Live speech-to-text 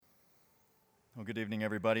Well, good evening,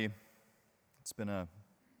 everybody. It's been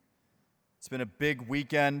a big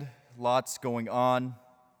weekend, lots going on.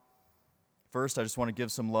 First, I just want to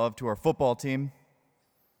give some love to our football team.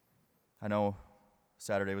 I know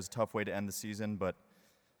Saturday was a tough way to end the season, but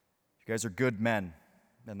you guys are good men,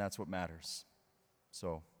 and that's what matters.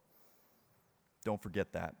 So, don't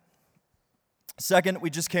forget that. Second, we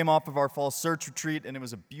just came off of our fall search retreat, and it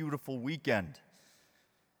was a beautiful weekend.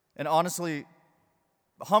 And honestly,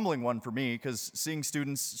 a humbling one for me, because seeing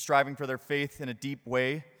students striving for their faith in a deep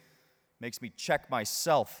way makes me check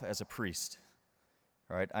myself as a priest.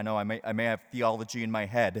 All right, I know I may have theology in my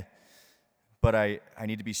head, but I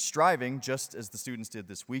need to be striving just as the students did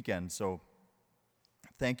this weekend. So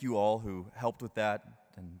thank you all who helped with that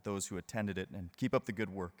and those who attended it, and keep up the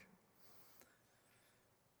good work.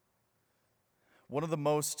 One of the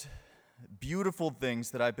most beautiful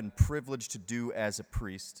things that I've been privileged to do as a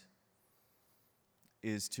priest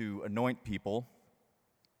is to anoint people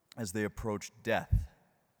as they approach death.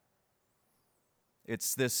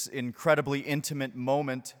 It's this incredibly intimate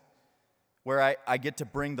moment where I get to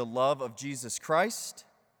bring the love of Jesus Christ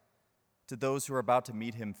to those who are about to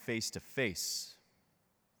meet him face to face.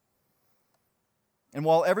 And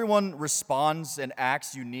while everyone responds and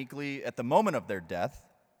acts uniquely at the moment of their death,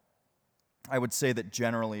 I would say that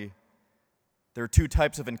generally there are two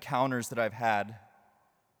types of encounters that I've had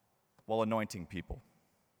while anointing people.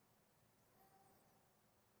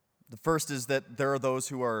 The first is that there are those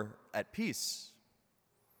who are at peace.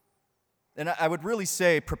 And I would really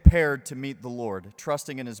say prepared to meet the Lord,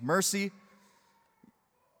 trusting in his mercy.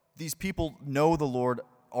 These people know the Lord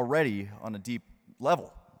already on a deep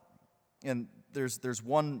level. And there's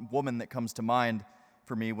one woman that comes to mind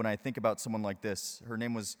for me when I think about someone like this. Her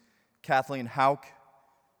name was Kathleen Hauk.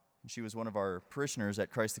 She was one of our parishioners at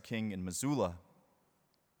Christ the King in Missoula.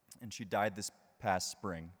 And she died this past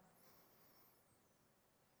spring.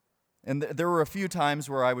 And there were a few times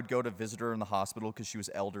where I would go to visit her in the hospital because she was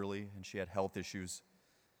elderly and she had health issues.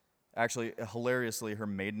 Actually, hilariously, her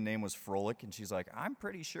maiden name was Froelich, and she's like, "I'm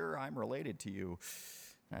pretty sure I'm related to you."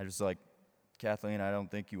 And I was like, "Kathleen, I don't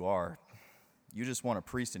think you are. You just want a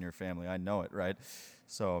priest in your family. I know it, right?"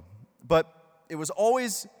 But it was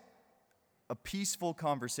always a peaceful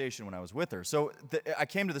conversation when I was with her. So I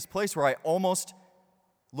came to this place where I almost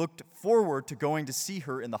looked forward to going to see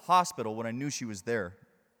her in the hospital when I knew she was there.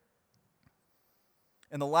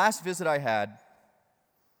 And the last visit I had,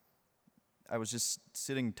 I was just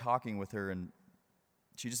sitting talking with her, and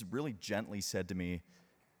she just really gently said to me,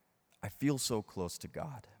 "I feel so close to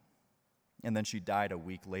God." And then she died a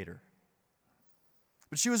week later.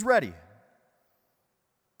 But she was ready.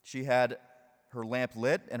 She had her lamp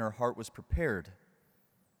lit, and her heart was prepared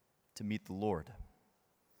to meet the Lord.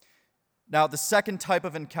 Now, the second type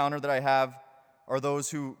of encounter that I have are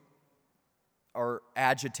those who are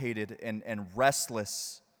agitated and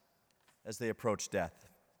restless as they approach death.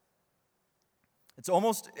 It's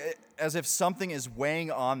almost as if something is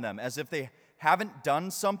weighing on them, as if they haven't done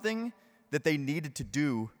something that they needed to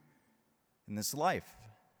do in this life.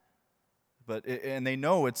 And they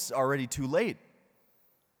know it's already too late.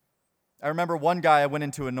 I remember one guy I went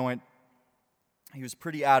in to anoint. He was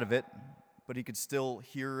pretty out of it, but he could still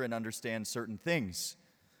hear and understand certain things.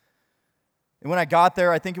 And when I got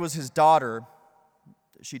there, I think it was his daughter,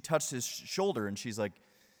 she touched his shoulder and she's like,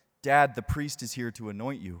 "Dad, the priest is here to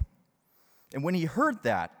anoint you." And when he heard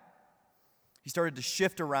that, he started to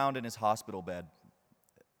shift around in his hospital bed,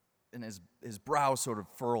 and his brow sort of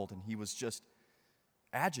furrowed, and he was just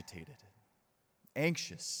agitated,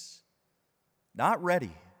 anxious, not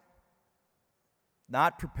ready,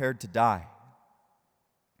 not prepared to die.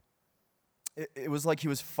 It was like he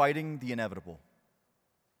was fighting the inevitable.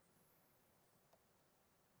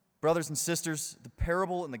 Brothers and sisters, the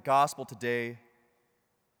parable in the gospel today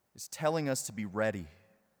is telling us to be ready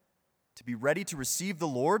to receive the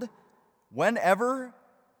Lord whenever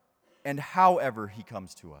and however he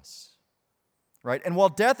comes to us, right? And while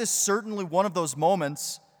death is certainly one of those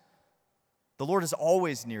moments, the Lord is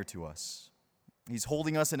always near to us. He's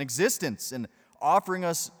holding us in existence and offering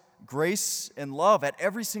us grace and love at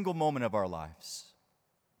every single moment of our lives.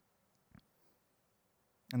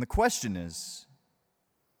 And the question is,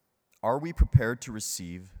 are we prepared to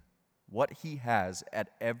receive what he has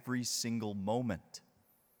at every single moment?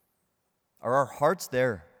 Are our hearts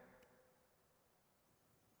there?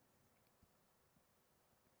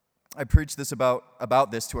 I preached this about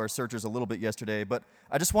this to our searchers a little bit yesterday, but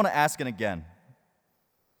I just want to ask it again.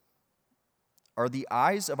 Are the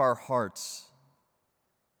eyes of our hearts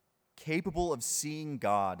capable of seeing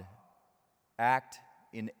God act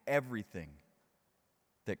in everything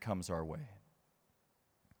that comes our way?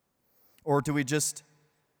 Or do we just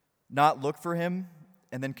not look for him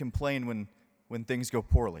and then complain when things go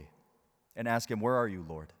poorly and ask him, "Where are you,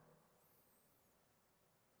 Lord?"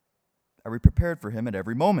 Are we prepared for him at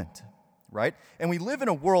every moment, right? And we live in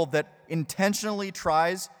a world that intentionally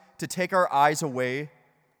tries to take our eyes away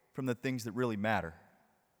from the things that really matter.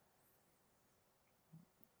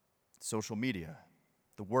 Social media,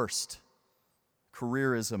 the worst.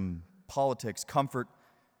 Careerism, politics, comfort.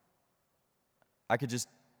 I could just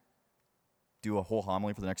do a whole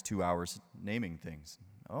homily for the next 2 hours naming things.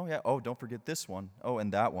 Oh, yeah. Oh, don't forget this one. Oh,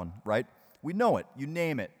 and that one, right? We know it. You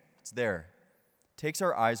name it. It's there. It takes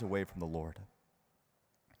our eyes away from the Lord.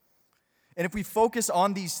 And if we focus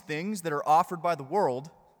on these things that are offered by the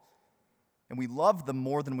world, and we love them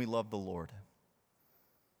more than we love the Lord,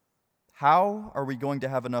 how are we going to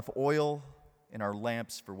have enough oil in our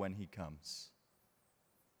lamps for when he comes?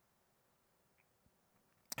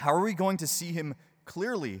 How are we going to see him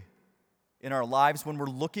clearly in our lives when we're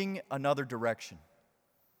looking another direction,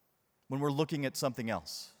 when we're looking at something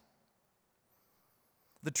else?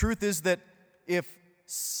 The truth is that if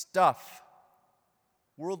stuff,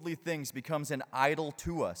 worldly things, becomes an idol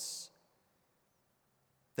to us,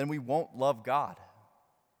 then we won't love God.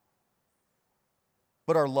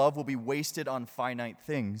 But our love will be wasted on finite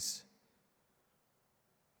things,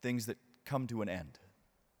 things that come to an end.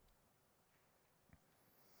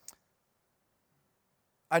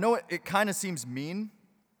 I know it kind of seems mean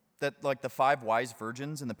that, like, the 5 wise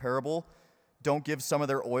virgins in the parable don't give some of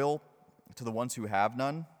their oil to the ones who have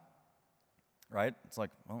none, right? It's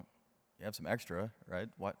like, well, you have some extra, right?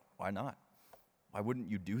 Why not? Why wouldn't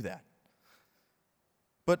you do that?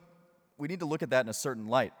 But we need to look at that in a certain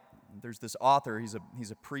light. There's this author, he's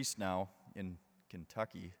a priest now in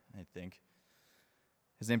Kentucky, I think.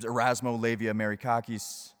 His name's Erasmo Lavia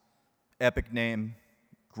Marikakis, epic name,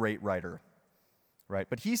 great writer, right?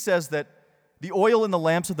 But he says that the oil in the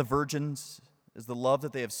lamps of the virgins is the love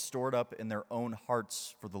that they have stored up in their own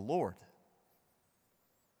hearts for the Lord.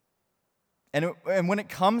 And when it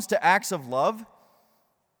comes to acts of love,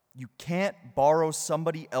 you can't borrow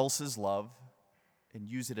somebody else's love and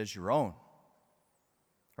use it as your own,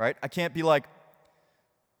 right? I can't be like,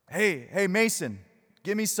 hey, Mason,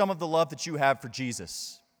 give me some of the love that you have for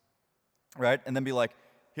Jesus, right? And then be like,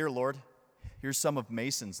 here, Lord, here's some of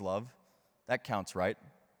Mason's love. That counts, right?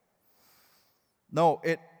 No,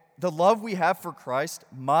 the love we have for Christ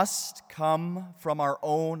must come from our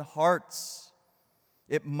own hearts.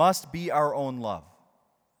 It must be our own love.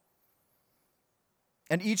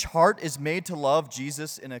 And each heart is made to love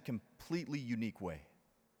Jesus in a completely unique way.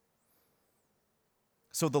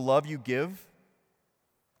 So the love you give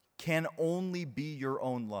can only be your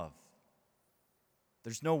own love.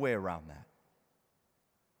 There's no way around that.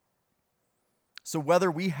 So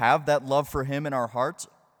whether we have that love for him in our hearts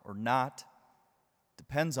or not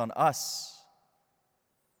depends on us.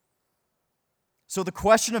 So the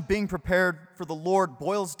question of being prepared for the Lord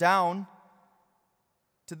boils down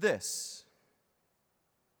to this: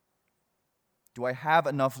 do I have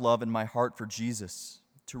enough love in my heart for Jesus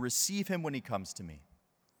to receive him when he comes to me?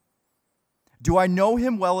 Do I know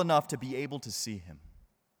him well enough to be able to see him?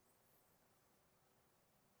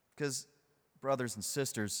 Because, brothers and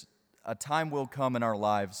sisters, a time will come in our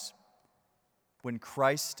lives when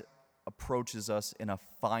Christ approaches us in a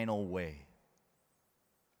final way.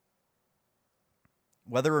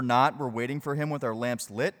 Whether or not we're waiting for him with our lamps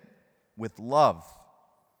lit, with love,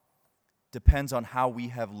 depends on how we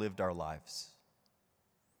have lived our lives.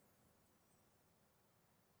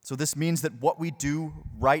 So this means that what we do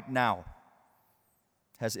right now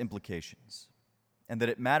has implications, and that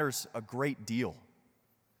it matters a great deal.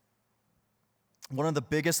 One of the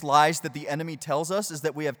biggest lies that the enemy tells us is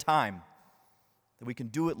that we have time, that we can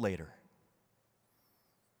do it later.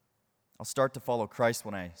 I'll start to follow Christ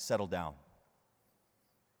when I settle down.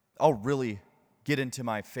 I'll really get into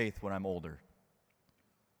my faith when I'm older.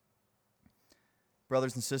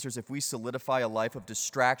 Brothers and sisters, if we solidify a life of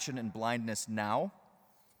distraction and blindness now,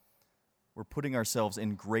 we're putting ourselves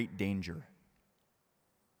in great danger.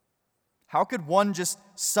 How could one just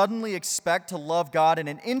suddenly expect to love God in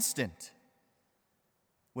an instant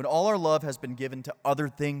when all our love has been given to other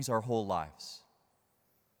things our whole lives?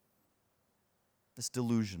 It's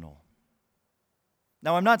delusional.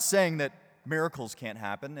 Now, I'm not saying that miracles can't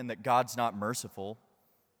happen and that God's not merciful.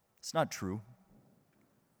 It's not true.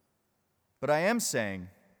 But I am saying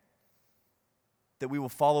that we will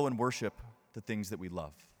follow and worship the things that we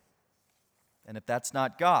love. And if that's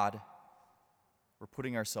not God, we're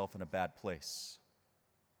putting ourselves in a bad place.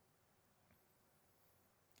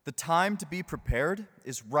 The time to be prepared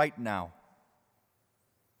is right now.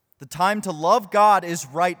 The time to love God is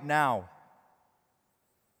right now.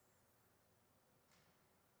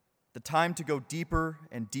 The time to go deeper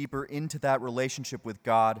and deeper into that relationship with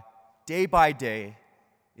God, day by day,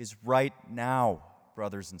 is right now,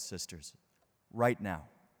 brothers and sisters. Right now.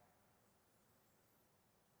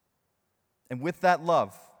 And with that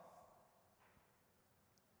love,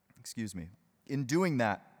 in doing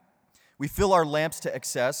that, we fill our lamps to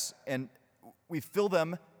excess, and we fill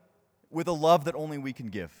them with a love that only we can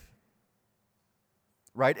give.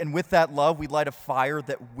 Right? And with that love, we light a fire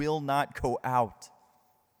that will not go out.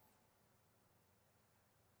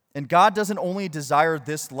 And God doesn't only desire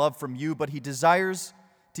this love from you, but He desires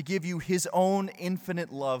to give you His own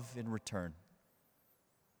infinite love in return.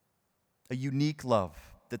 A unique love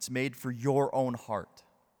that's made for your own heart.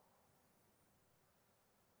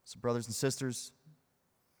 So, brothers and sisters,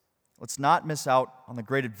 let's not miss out on the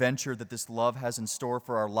great adventure that this love has in store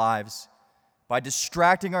for our lives by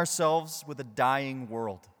distracting ourselves with a dying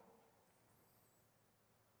world.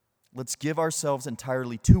 Let's give ourselves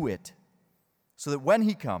entirely to it so that when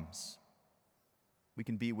He comes, we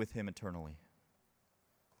can be with Him eternally.